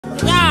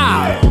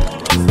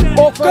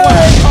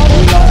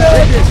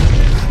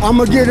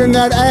I'ma get in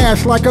that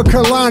ass like a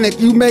colonic.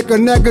 You make a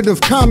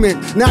negative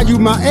comment, now you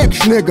my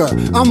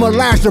ex-nigga. I'm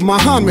Elijah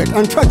Muhammad,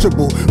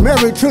 untouchable.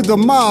 Married to the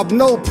mob,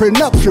 no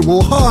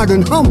prenuptial. Hard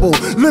and humble,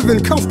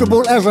 living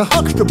comfortable as a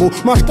Huxtable.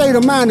 My state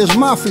of mind is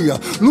mafia.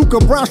 Luca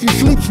Brasi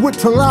sleeps with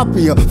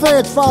tilapia.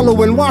 Feds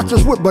following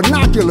watchers with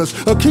binoculars.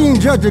 A keen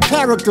judge of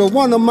character,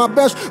 one of my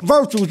best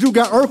virtues. You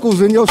got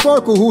Urkels in your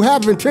circle who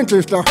have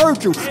intentions to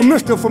hurt you. A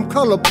mister from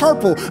color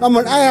purple, I'm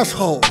an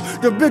asshole.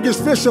 The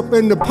biggest fish up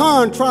in the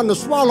pond trying to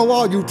swallow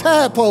all you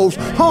tadpoles.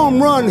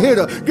 Home run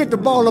hitter, get the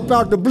ball up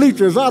out the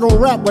bleachers. I don't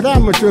rap with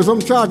amateurs,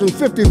 I'm charging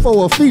 50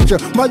 for a feature.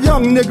 My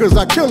young niggas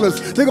are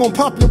killers, they gon'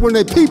 pop you when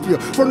they peep you.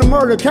 From the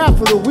murder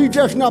capital, we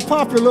just not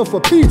popular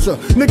for pizza.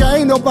 Nigga,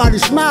 ain't nobody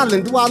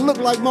smiling, do I look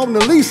like Mona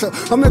Lisa?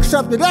 I'm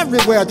accepted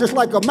everywhere, just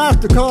like a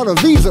MasterCard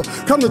or Visa.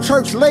 Come to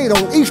church late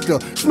on Easter,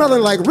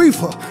 smelling like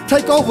reefer.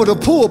 Take over the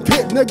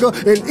pulpit, nigga,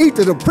 and eat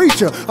to the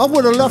preacher. I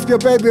would've left your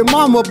baby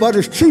mama, but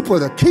it's cheaper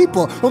to keep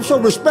her. I'm so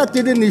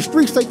respected in these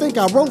streets, they think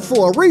I wrote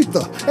for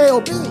Aretha.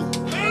 LB.